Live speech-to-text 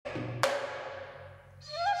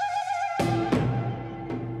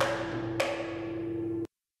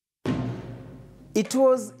It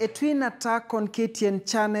was a twin attack on KTN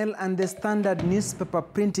Channel and the Standard newspaper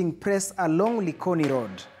printing press along Likoni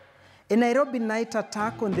Road. A Nairobi night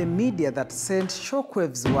attack on the media that sent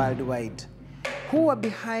shockwaves worldwide. Who were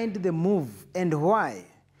behind the move and why?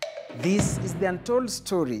 This is the Untold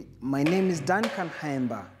Story. My name is Duncan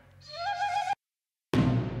Haemba.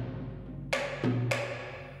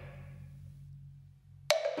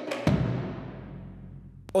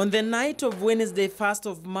 On the night of Wednesday, 1st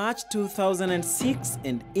of March 2006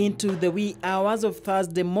 and into the wee hours of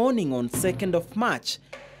Thursday morning on 2nd of March,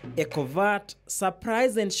 a covert,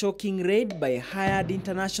 surprise and shocking raid by hired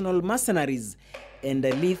international mercenaries and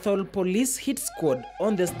a lethal police hit squad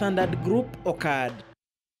on the Standard Group occurred.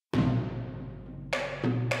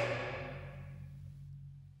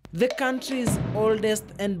 The country's oldest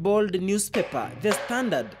and bold newspaper, The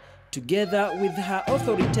Standard, together with her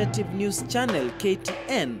authoritative news channel,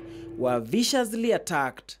 KTN, were viciously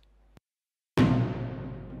attacked.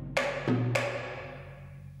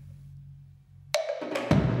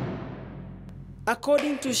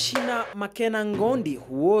 According to Shina Makena Ngondi,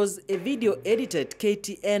 who was a video editor at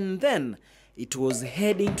KTN then, it was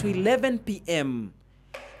heading to 11 p.m.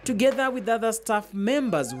 Together with other staff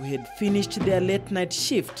members who had finished their late-night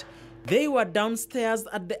shift, they were downstairs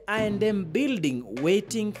at the I&M building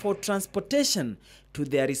waiting for transportation to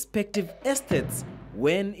their respective estates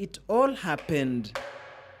when it all happened.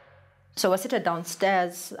 So I was seated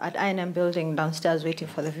downstairs at I&M building, downstairs waiting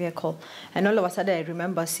for the vehicle. And all of a sudden I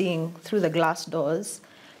remember seeing through the glass doors,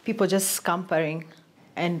 people just scampering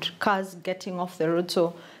and cars getting off the road.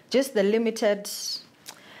 So just the limited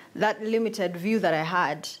view that I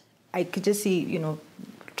had, I could just see,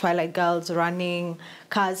 Twilight girls running,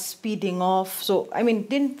 cars speeding off. So, I mean,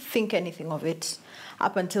 didn't think anything of it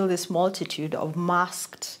up until this multitude of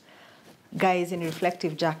masked guys in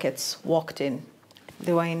reflective jackets walked in.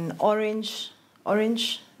 They were in orange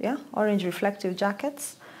reflective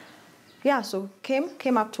jackets. Yeah, so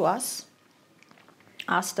came up to us,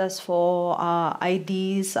 asked us for our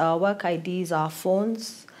IDs, our work IDs, our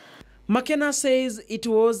phones. Makena says it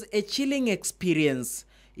was a chilling experience.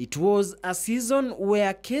 It was a season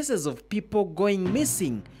where cases of people going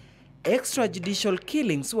missing, extrajudicial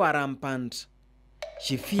killings were rampant.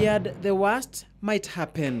 She feared the worst might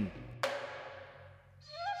happen.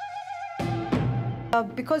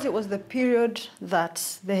 Because it was the period that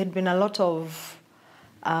there had been a lot of,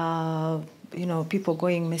 people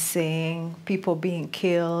going missing, people being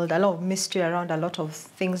killed, a lot of mystery around a lot of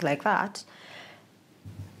things like that.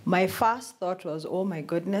 My first thought was, oh my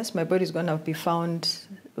goodness, my body's going to be found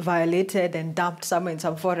violated and dumped somewhere in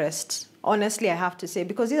some forest. Honestly, I have to say,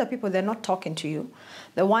 because these are people, they're not talking to you.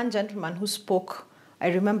 The one gentleman who spoke, I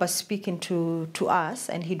remember speaking to us,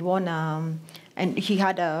 and he'd won, and he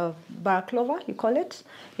had a balaclava, you call it,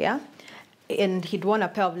 yeah? And he'd worn a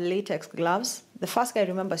pair of latex gloves. The first guy I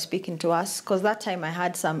remember speaking to us, because that time I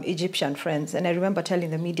had some Egyptian friends, and I remember telling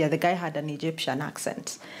the media the guy had an Egyptian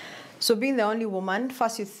accent. So being the only woman,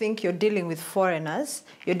 first you think you're dealing with foreigners,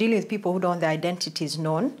 you're dealing with people who don't want their identities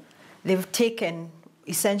known. They've taken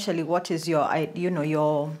essentially what is your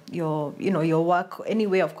work, any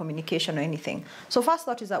way of communication or anything. So first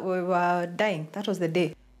thought is that we were dying. That was the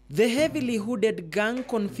day. The heavily hooded gang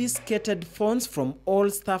confiscated phones from all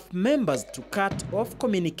staff members to cut off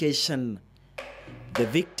communication. The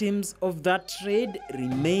victims of that raid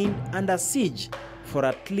remained under siege for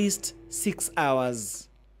at least 6 hours.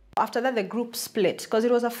 After that, the group split, because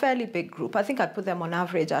it was a fairly big group. I think I'd put them on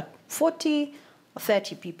average at 40 or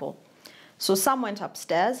 30 people. So some went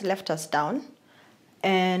upstairs, left us down,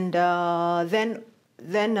 and then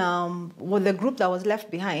the group that was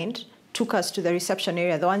left behind took us to the reception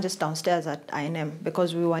area, the one just downstairs at I&M,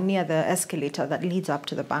 because we were near the escalator that leads up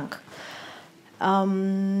to the bank.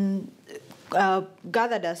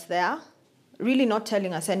 Gathered us there, really not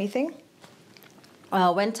telling us anything.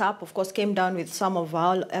 Went up, of course, came down with some of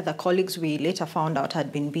our other colleagues we later found out had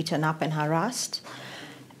been beaten up and harassed,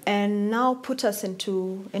 and now put us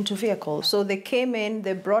into vehicles. So they came in,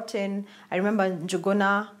 they brought in, I remember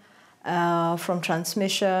Njuguna from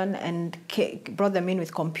transmission, and brought them in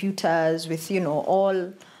with computers, with,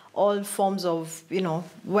 all forms of,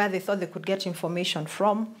 where they thought they could get information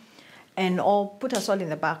from, and put us all in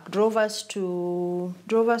the back, drove us to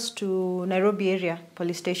Nairobi area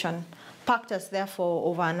police station, parked us there for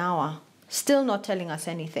over an hour, still not telling us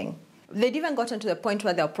anything. They'd even gotten to the point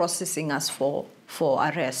where they were processing us for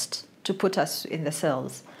arrest to put us in the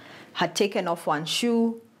cells. Had taken off one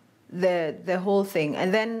shoe, the whole thing.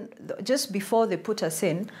 And then just before they put us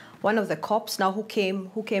in, one of the cops now who came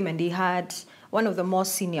and he had one of the more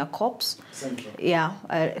senior cops,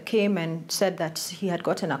 came and said that he had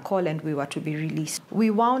gotten a call and we were to be released. We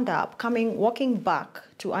wound up walking back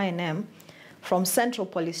to INM from Central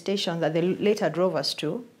Police Station that they later drove us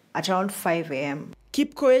to at around 5 a.m.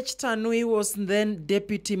 Kipkoech Tanui was then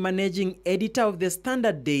deputy managing editor of the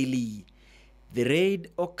Standard Daily. The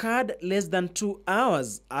raid occurred less than 2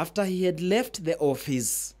 hours after he had left the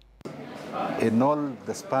office. In all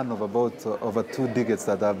the span of about over 2 decades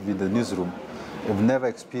that I've been in the newsroom, I've never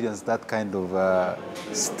experienced that kind of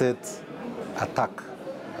state attack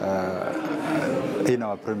in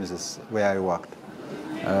our premises where I worked.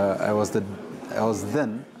 I was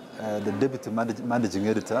then the deputy managing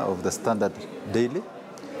editor of the Standard Daily.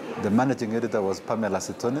 The managing editor was Pamela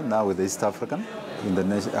Sitoni, now with the East African, in the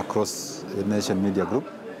nation, across the Nation Media Group.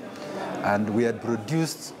 And we had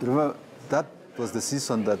produced, remember, that was the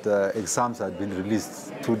season that exams had been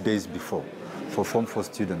released 2 days before for Form 4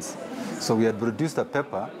 students. So we had produced a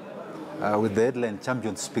paper with the headline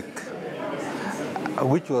Champions Speak,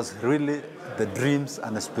 which was really the dreams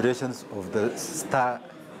and aspirations of the star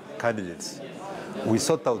candidates. We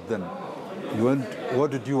sought out them.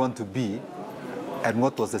 What did you want to be, and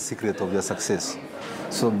what was the secret of your success?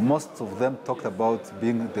 So most of them talked about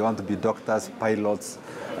they want to be doctors, pilots,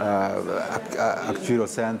 actuarial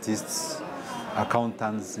scientists,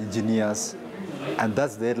 accountants, engineers, and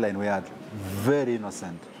that's the headline we had. Very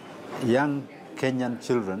innocent. Young Kenyan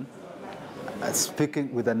children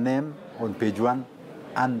speaking with a name on page 1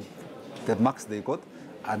 and the marks they got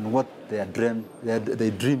and what they dreamed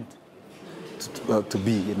to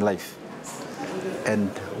be in life. And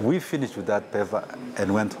we finished with that paper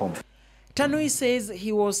and went home. Tanui says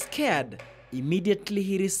he was scared. Immediately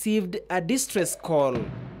he received a distress call.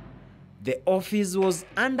 The office was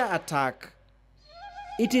under attack.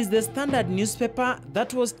 It is the Standard newspaper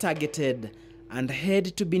that was targeted and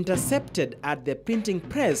had to be intercepted at the printing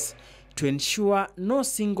press to ensure no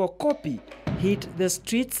single copy hit the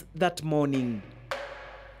streets that morning.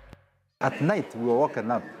 At night, we were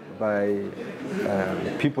woken up by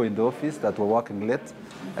people in the office that were working late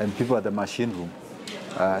and people at the machine room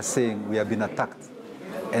saying we have been attacked.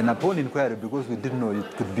 And upon inquiry, because we didn't know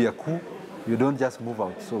it could be a coup, you don't just move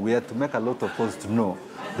out. So we had to make a lot of calls to know.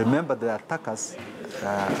 Remember, the attackers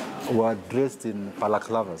were dressed in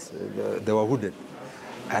balaclavas. They were hooded.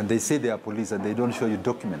 And they say they are police and they don't show you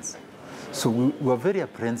documents. So we were very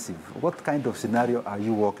apprehensive. What kind of scenario are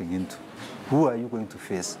you walking into? Who are you going to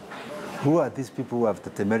face? Who are these people who have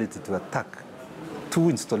the temerity to attack 2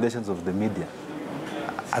 installations of the media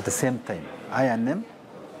at the same time? INM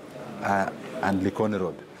and Likoni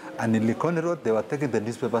Road. And in Likoni Road, they were taking the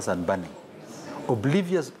newspapers and burning.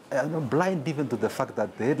 Oblivious, blind even to the fact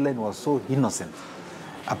that the headline was so innocent.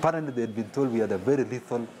 Apparently, they had been told we had a very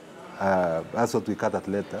lethal, that's what we gathered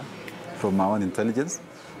later from our own intelligence,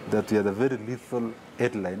 that we had a very lethal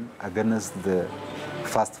headline against the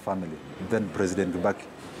first family, then President Kibaki.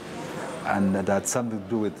 And that had something to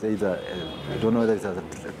do with either, I don't know whether it's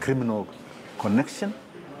a criminal connection,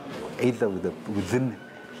 either within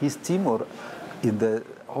his team or in the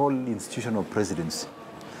whole institution of presidency.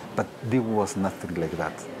 But there was nothing like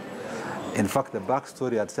that. In fact, the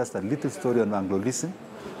backstory had just a little story on Anglo-Listen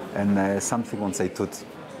and something on Saitoti.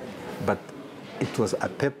 But it was a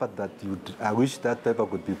paper that I wish that paper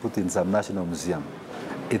could be put in some national museum.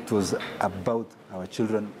 It was about our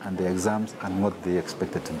children and their exams and what they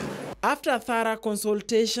expected to do. After thorough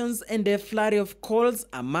consultations and a flurry of calls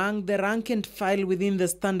among the rank and file within the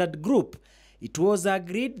Standard Group, it was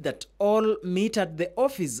agreed that all meet at the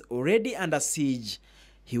office already under siege.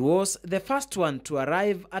 He was the first one to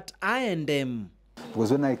arrive at I&M.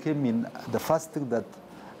 Because when I came in, the first thing that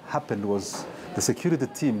happened was the security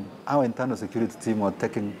team, our internal security team, were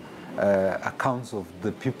taking accounts of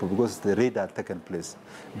the people because the raid had taken place.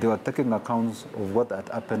 They were taking accounts of what had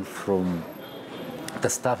happened from the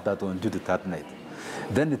staff that were on duty that night.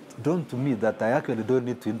 Then it dawned to me that I actually don't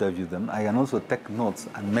need to interview them. I can also take notes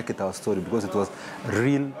and make it our story because it was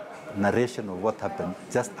real narration of what happened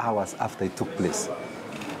just hours after it took place.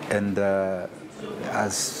 And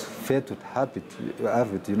as fate would have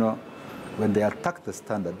it, you know, when they attacked the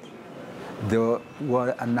Standard, they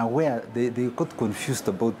were unaware, they got confused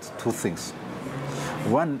about 2 things.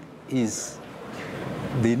 One is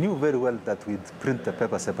they knew very well that we'd print the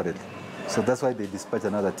paper separately. So that's why they dispatched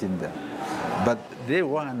another team there. But they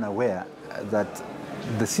were unaware that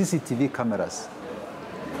the CCTV cameras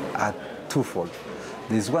are twofold.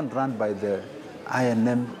 There's one run by the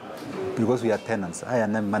I&M, because we are tenants,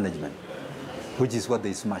 I&M management, which is what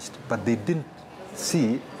they smashed. But they didn't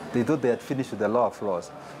see They thought they had finished with the lower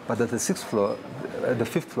floors. But at the sixth floor, the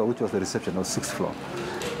fifth floor, which was the reception, or sixth floor,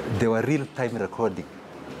 there were real-time recording.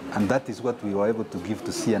 And that is what we were able to give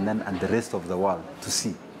to CNN and the rest of the world to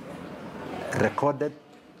see. Recorded,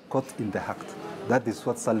 caught in the act. That is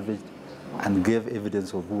what salvaged and gave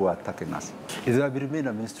evidence of who were attacking us. It will remain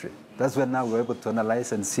a mystery. That's when now we're able to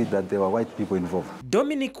analyze and see that there were white people involved.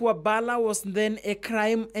 Dominic Wabala was then a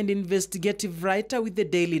crime and investigative writer with the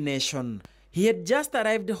Daily Nation. He had just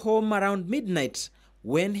arrived home around midnight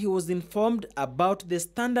when he was informed about the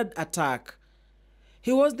Standard attack.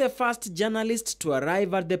 He was the first journalist to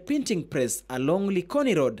arrive at the printing press along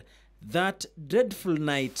Likoni Road that dreadful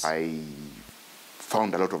night. I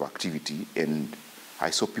found a lot of activity and I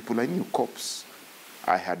saw people I knew, cops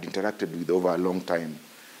I had interacted with over a long time,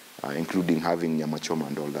 including having Nyamachoma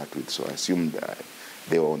and all that with. So I assumed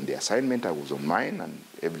they were on the assignment, I was on mine, and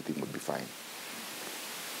everything would be fine.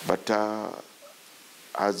 But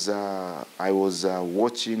as I was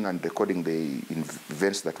watching and recording the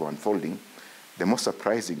events that were unfolding, the most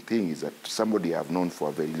surprising thing is that somebody I've known for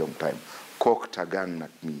a very long time cocked a gun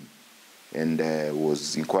at me and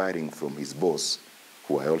was inquiring from his boss,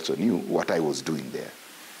 who I also knew, what I was doing there.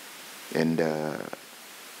 And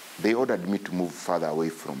they ordered me to move further away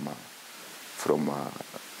from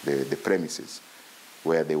the premises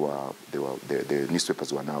where the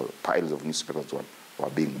newspapers were now, piles of newspapers were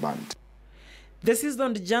being burnt. The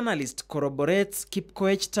seasoned journalist corroborates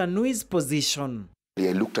Kipkoech Tanui's position.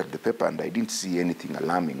 I looked at the paper and I didn't see anything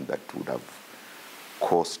alarming that would have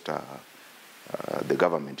caused the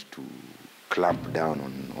government to clamp down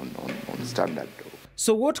on Standard.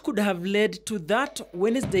 So what could have led to that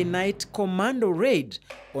Wednesday night commando raid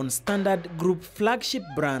on Standard Group flagship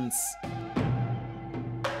brands?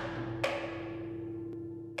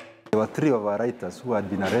 There were 3 of our writers who had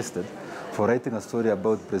been arrested for writing a story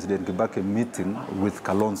about President Kibaki meeting with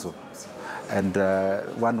Kalonzo. And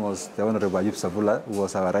one was the Honorable Ayub Savula, who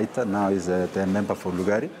was our writer, now is the member for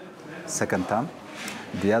Lugari, second term.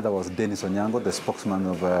 The other was Dennis Onyango, the spokesman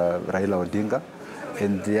of Raila Odinga.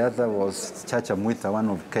 And the other was Chacha Mwita, one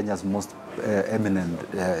of Kenya's most eminent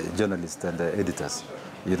journalists and editors.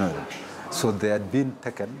 You know, so they had been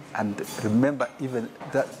taken. And remember, even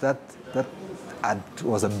that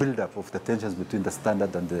was a build-up of the tensions between the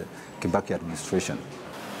Standard and the Kibaki administration.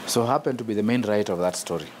 So I happened to be the main writer of that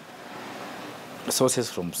story. Sources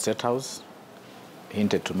from State House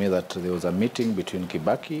hinted to me that there was a meeting between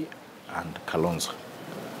Kibaki and Kalonzo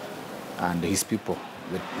and his people,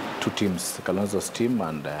 the 2 teams, Kalonzo's team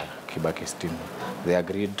and Kibaki's team. They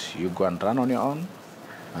agreed, you go and run on your own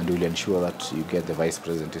and we'll ensure that you get the vice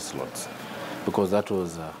president slots, because that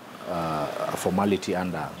was a formality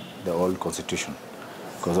under the old constitution,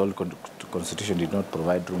 because old constitution did not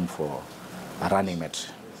provide room for a running mate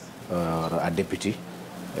or a deputy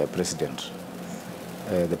president.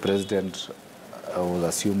 The president was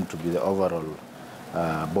assumed to be the overall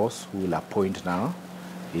boss, who will appoint now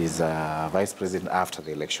is vice president after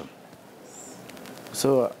the election.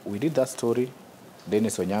 So we did that story.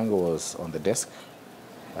 Dennis Onyango was on the desk,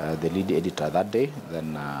 the lead editor that day.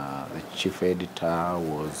 Then the chief editor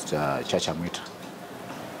was Chacha Mwita.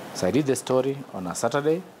 So I did the story on a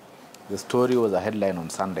Saturday. The story was a headline on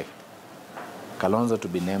Sunday. Kalonzo to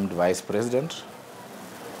be named vice president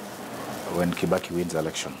when Kibaki wins the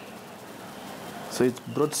election. So it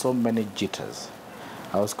brought so many jitters.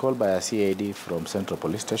 I was called by a CID from Central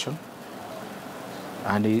Police Station,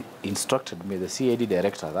 and he instructed me, the CID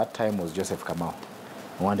director at that time was Joseph Kamau,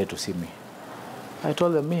 wanted to see me. I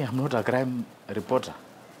told them, I'm not a crime reporter.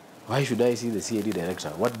 Why should I see the CID director?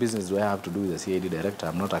 What business do I have to do with the CID director?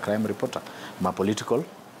 I'm not a crime reporter. I'm a political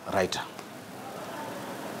writer.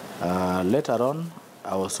 Later on,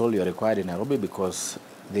 I was told you're required in Nairobi because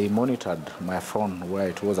they monitored my phone where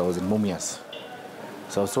it was. I was in Mumias.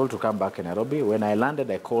 So I was told to come back in Nairobi. When I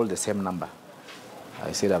landed, I called the same number.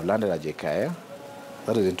 I said, I've landed at JKIA.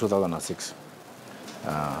 That was in 2006.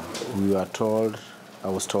 I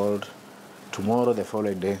was told, tomorrow, the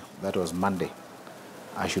following day, that was Monday,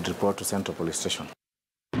 I should report to Central Police Station.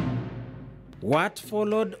 What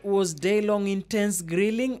followed was day-long intense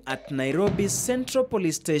grilling at Nairobi's Central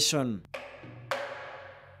Police Station.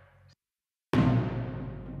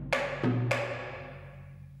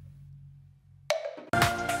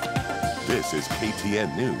 This is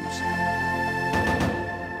KTN News.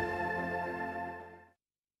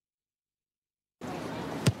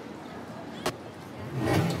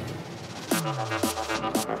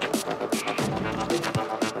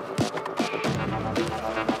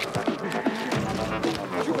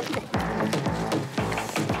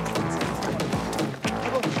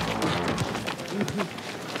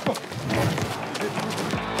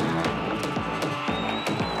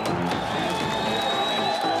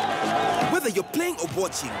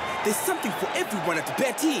 watching, there's something for everyone at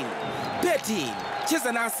Bet-In. Bet-In.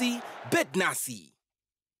 Cheza nasi, bet nasi.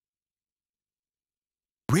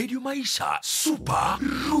 Radio Maisha Super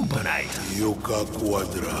Rumba Night. Yoka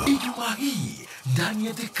Quadra. Ijumaa hii ndani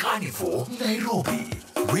ya The Carnival Nairobi.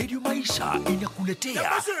 Radio Maisha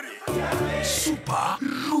inakuletea Super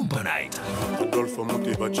Rumba Night. Adolfo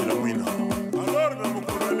Mote Bachila Mwina. Alors na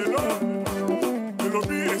mukona lelo.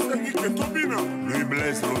 Lobi estangi ketubina. Lui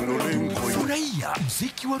Blaise Londolengo. Furahia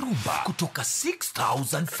mziki wa rumba kutoka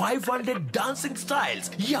 6,500 dancing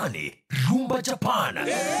styles, yani Rumba Japan.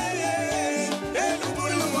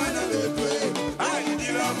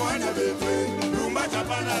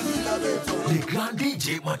 Le Grand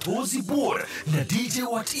DJ Matozi Bor na DJ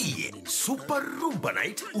Wati. Super Rumba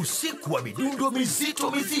Night, usiku wa midundo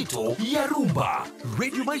mizito mizito ya rumba.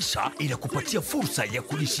 Radio Maisha inakupatia fursa ya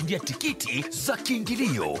kujishindia tikiti za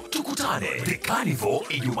kiingilio. Tukutane The Carnival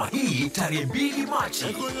Ijumaa hii tarehe 2 Machi.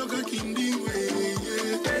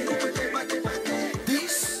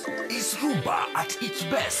 This is rumba at its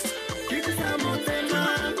best.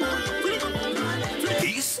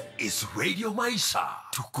 This is Radio Maisha.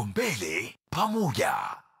 Tuko mbele pamoja.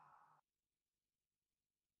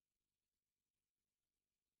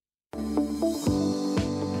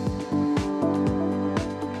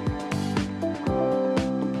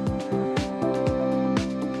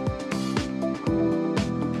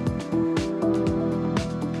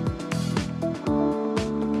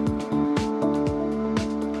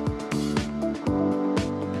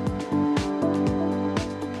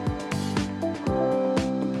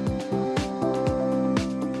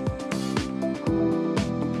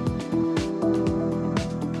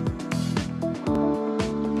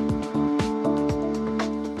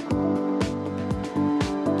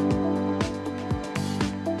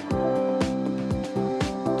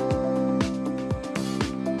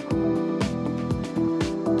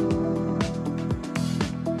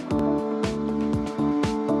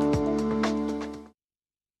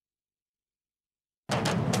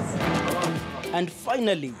 And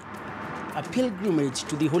finally, a pilgrimage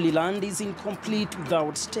to the Holy Land is incomplete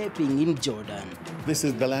without stepping in Jordan. This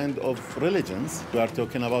is the land of religions. We are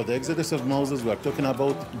talking about the Exodus of Moses, we are talking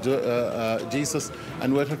about Jesus,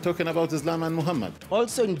 and we are talking about Islam and Muhammad.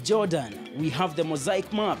 Also in Jordan, we have the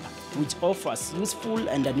Mosaic Map, which offers useful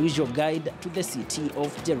and unusual guide to the city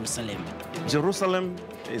of Jerusalem. Jerusalem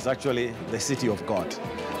is actually the city of God,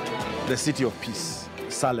 the city of peace,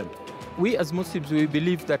 Salem. We as Muslims, we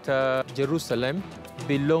believe that Jerusalem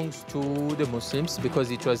belongs to the Muslims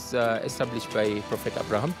because it was established by Prophet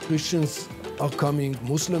Abraham. Christians are coming,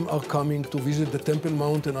 Muslims are coming to visit the Temple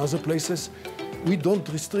Mount and other places. We don't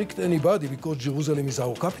restrict anybody because Jerusalem is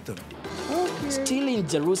our capital. Still in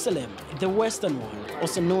Jerusalem, the Western Wall,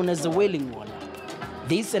 also known as the Wailing Wall.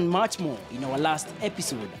 This and much more in our last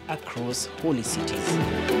episode, Across Holy Cities.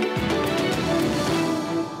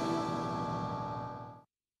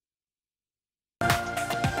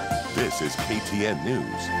 This is KTN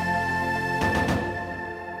News.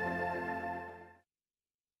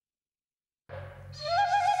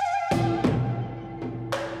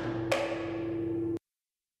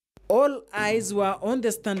 All eyes were on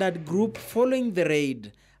the Standard Group following the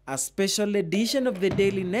raid. A special edition of the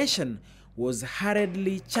Daily Nation was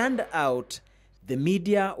hurriedly churned out. The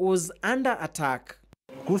media was under attack.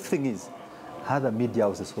 Good thing is, other media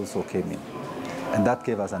houses also came in, and that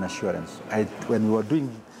gave us an assurance. When we were doing,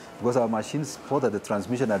 because our machines spotted the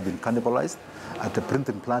transmission had been cannibalized, at the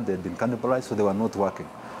printing plant they had been cannibalized, so they were not working.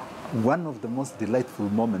 One of the most delightful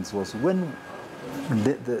moments was when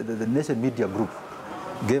the Nation Media Group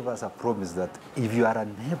gave us a promise that if you are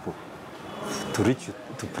unable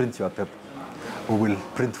to print your paper, we will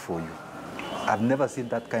print for you. I've never seen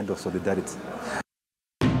that kind of solidarity.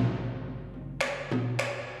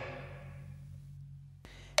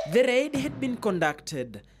 The raid had been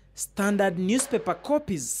conducted. Standard newspaper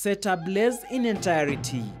copies set ablaze in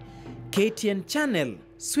entirety. KTN channel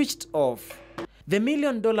switched off. The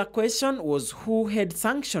million-dollar question was who had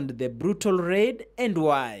sanctioned the brutal raid and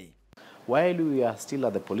why. While we are still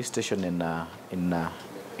at the police station in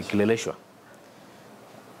Kileleshwa,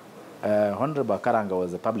 Honorable Karanga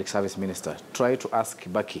was the public service minister, tried to ask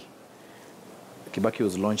Kibaki. Kibaki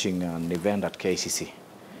was launching an event at KICC.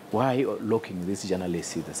 Why are you locking these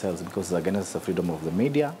journalists in the cells? Because it's against the freedom of the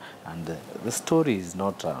media, and the story is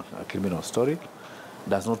not a criminal story,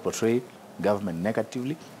 does not portray government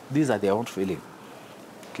negatively. These are their own feelings.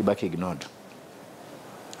 Kibaki ignored.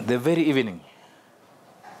 The very evening,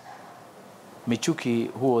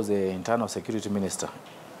 Michuki, who was the internal security minister,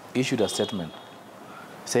 issued a statement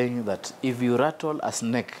saying that if you rattle a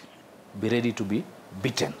snake, be ready to be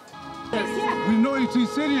bitten. Yes, we know it is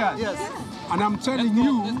serious. Yes. And I'm telling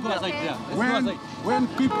you, when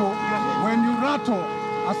you rattle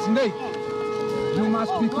a snake, you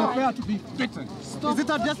must be prepared to be bitten. Is it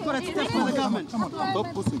a desperate step for the government? Come on.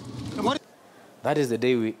 Stop pushing. That is the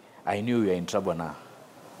day I knew we were in trouble now.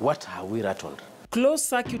 What have we rattled?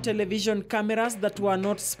 Closed-circuit television cameras that were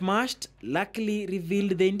not smashed luckily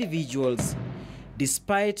revealed the individuals.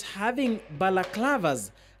 Despite having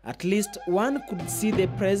balaclavas, at least one could see the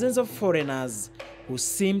presence of foreigners who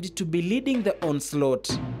seemed to be leading the onslaught.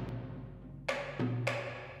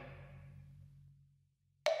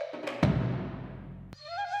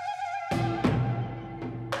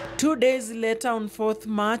 Two days later, on 4th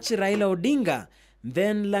March, Raila Odinga,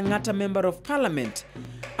 then Lang'ata Member of Parliament,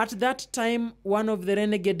 at that time one of the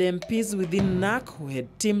renegade MPs within NARC who had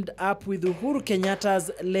teamed up with Uhuru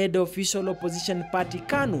Kenyatta's led official opposition party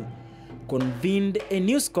KANU, convened a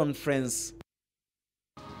news conference.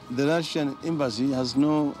 The Russian embassy has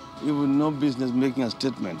even no business making a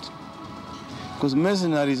statement, because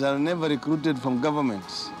mercenaries are never recruited from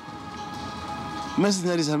governments.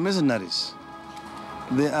 Mercenaries are mercenaries.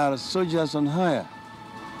 They are soldiers on hire.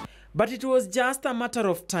 But it was just a matter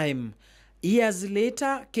of time. Years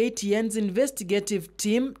later, KTN's investigative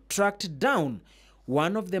team tracked down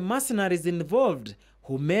one of the mercenaries involved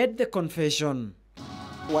who made the confession.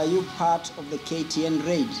 Were you part of the KTN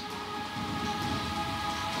raid?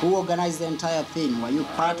 Who organized the entire thing? Were you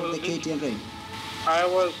part of the KTN raid? I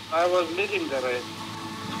was leading the raid.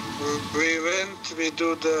 We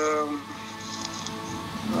do the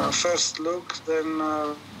first look, then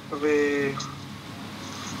we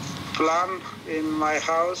plan in my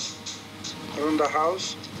house, around the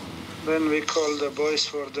house. Then we call the boys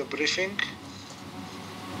for the briefing.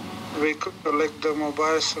 We collect the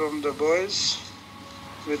mobiles from the boys.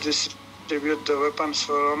 We distribute the weapons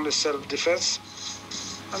for only self-defense.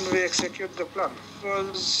 And we execute the plan. It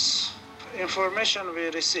was information we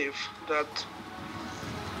received that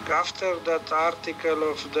after that article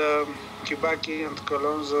of the Kibaki and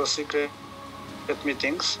Kalonzo secret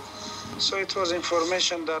meetings, so it was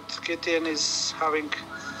information that KTN is having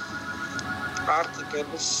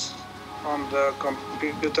articles on the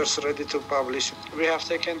computers ready to publish. We have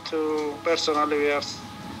taken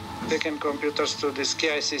computers to this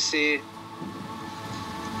KICC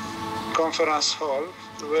conference hall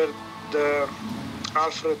where the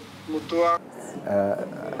Alfred Mutua.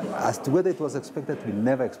 As to whether it was expected, we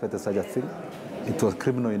never expected such a thing. It was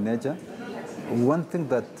criminal in nature. One thing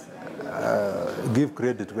that give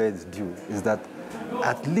credit where it's due is that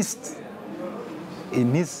at least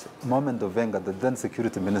in his moment of anger, the then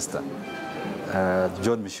security minister,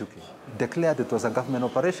 John Mishuki, declared it was a government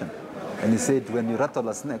operation. And he said, when you rattle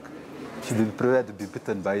a snake, you should be prepared to be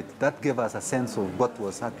bitten by it. That gave us a sense of what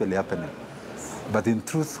was actually happening. But in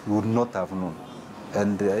truth, we would not have known.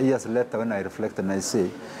 And years later, when I reflect and I say,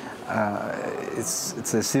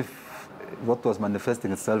 it's as if what was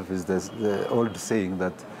manifesting itself is the old saying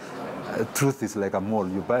that truth is like a mole.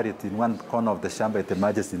 You bury it in one corner of the chamber, it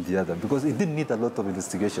emerges in the other, because it didn't need a lot of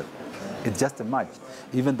investigation. It just emerged.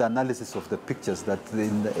 Even the analysis of the pictures that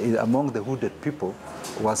among the hooded people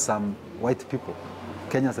was some white people.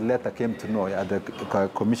 Kenyans later came to know at the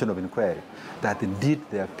Commission of Inquiry that indeed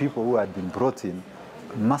there are people who had been brought in,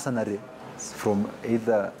 mercenary from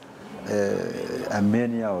either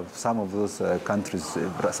Armenia or some of those countries.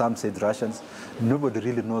 Some said Russians. Nobody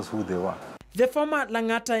really knows who they were. The former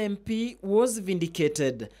Lang'ata MP was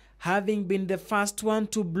vindicated, having been the first one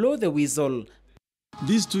to blow the whistle.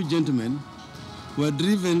 These two gentlemen were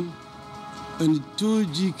driven in 2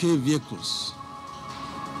 GK vehicles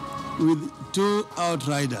with 2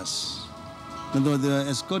 outriders. And they were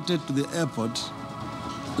escorted to the airport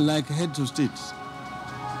like head to state.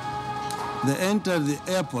 They entered the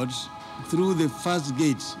airport through the first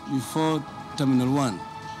gate before Terminal 1.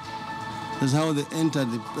 That's how they entered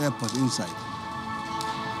the airport inside.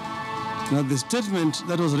 Now the statement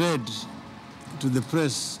that was read to the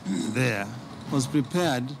press there was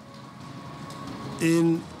prepared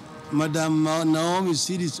in Madam Naomi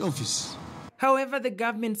Sidi's office. However, the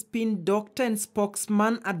government's spin doctor and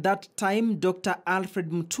spokesman at that time, Dr. Alfred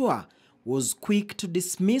Mutua, was quick to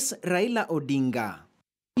dismiss Raila Odinga.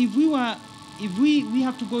 If we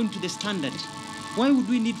have to go into the standard, why would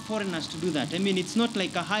we need foreigners to do that? I mean, it's not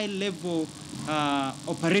like a high-level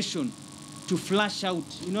operation to flush out,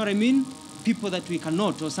 you know what I mean, people that we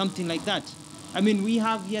cannot or something like that. I mean, we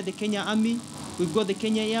have here the Kenya Army, we've got the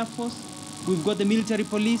Kenya Air Force, we've got the military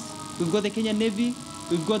police, we've got the Kenya Navy,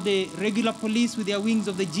 we've got the regular police with their wings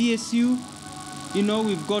of the GSU, you know,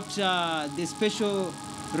 we've got the special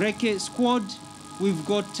Reke squad, we've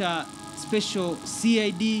got special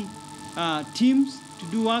CID teams to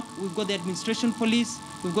do work. We've got the administration police.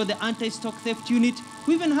 We've got the anti-stock theft unit.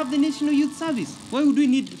 We even have the National Youth Service. Why would we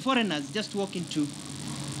need foreigners just walk into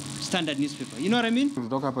standard newspaper? You know what I mean?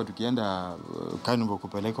 Kutoka hapa tukienda Kanumba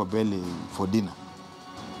kupeleka Beli for dinner.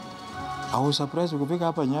 I was surprised ukifika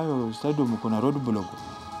hapa Nyayo Stadium kuna road block.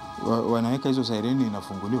 Wanaweka hizo sireni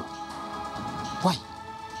inafunguliwa. Why?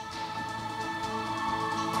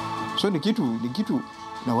 So ni kitu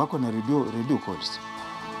na wako na radio calls.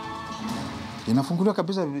 Inafunguliwa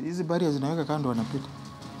kabisa, hizi barriers zinaweka kando wanapita.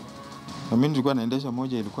 Na mimi nilikuwa naendesha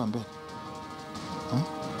moja ilikuwa mbele.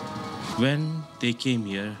 When they came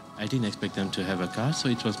here, I didn't expect them to have a car, so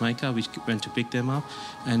it was my car which went to pick them up,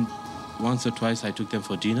 and once or twice I took them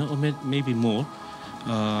for dinner, or maybe more.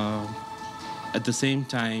 At the same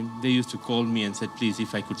time, they used to call me and said, please,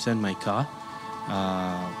 if I could send my car.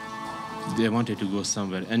 They wanted to go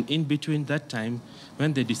somewhere. And in between that time,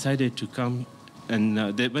 when they decided to come, and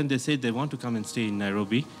when they said they want to come and stay in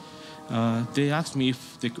Nairobi, they asked me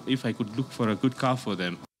if I could look for a good car for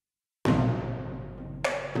them.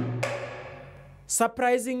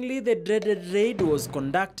 Surprisingly, the dreaded raid was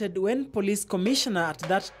conducted when Police Commissioner at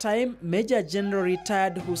that time, Major General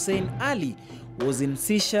retired Hussein Ali, was in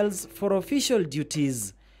Seychelles for official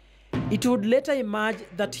duties. It would later emerge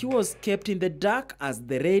that he was kept in the dark as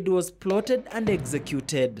the raid was plotted and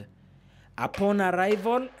executed. Upon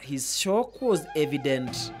arrival, his shock was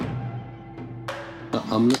evident.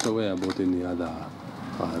 I'm not aware about any other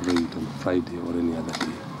raid on Friday or any other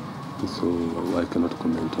day, so I cannot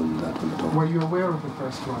comment on that one at all. Were you aware of the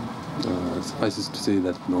first one? Suffices to say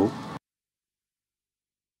that no.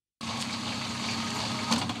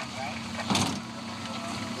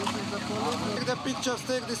 Take the pictures,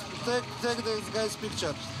 take this guy's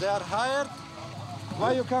pictures. They are hired.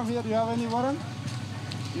 Why you come here? Do you have any warrant?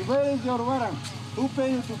 Where is your warrant? Who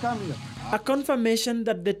pay you to come here? A confirmation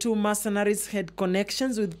that the two mercenaries had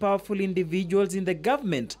connections with powerful individuals in the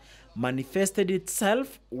government manifested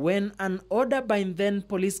itself when an order by then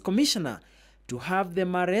Police Commissioner to have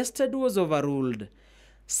them arrested was overruled.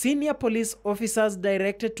 Senior police officers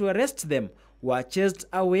directed to arrest them were chased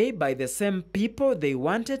away by the same people they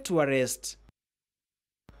wanted to arrest.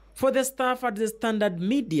 For the staff at the Standard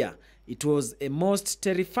Media, it was a most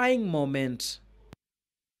terrifying moment.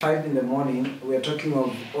 5 in the morning, we are talking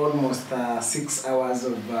of almost 6 hours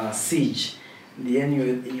of siege. In the end,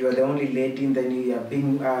 you are the only lady, and then you are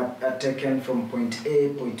being taken from point A,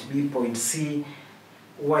 point B, point C.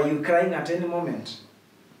 Were you crying at any moment?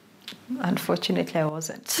 Unfortunately, I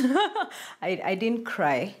wasn't. I didn't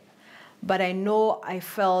cry, but I know I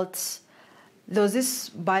felt there was this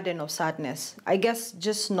burden of sadness. I guess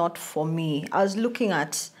just not for me.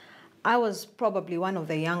 I was probably one of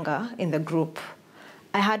the younger in the group.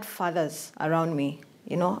 I had fathers around me,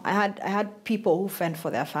 you know. I had people who fend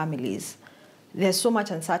for their families. There's so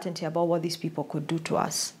much uncertainty about what these people could do to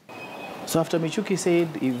us. So after Michuki said,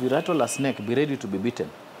 if we rattle a snake, be ready to be bitten,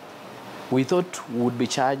 we thought we would be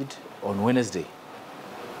charged on Wednesday,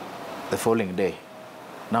 the following day.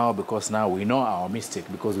 Now, because now we know our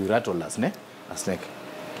mistake, because we rattled a snake.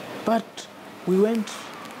 But we went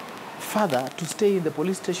further to stay in the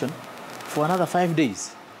police station for another 5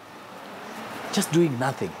 days. Just doing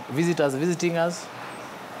nothing. Visitors visiting us.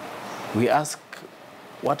 We ask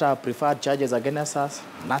what are preferred charges against us.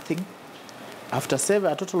 Nothing. After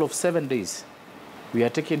a total of 7 days, we are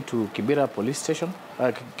taken to Kibera police station,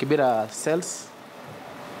 Kibera cells.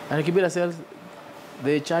 And Kibera cells,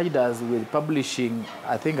 they charged us with publishing,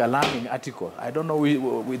 I think, alarming article. I don't know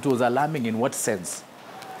it was alarming in what sense.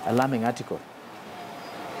 Alarming article.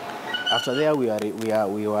 After there, we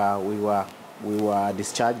were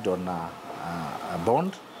discharged on a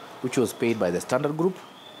bond, which was paid by the Standard Group.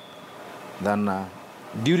 Then,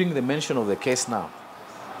 during the mention of the case now,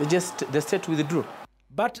 the state withdrew.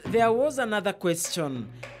 But there was another question.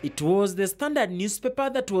 It was the Standard newspaper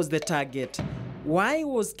that was the target. Why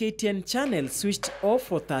was KTN channel switched off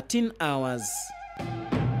for 13 hours?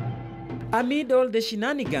 Amid all the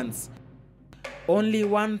shenanigans, only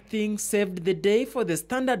one thing saved the day for the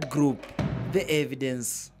Standard Group: the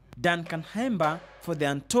evidence. Duncan Hemba for the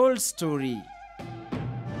Untold Story.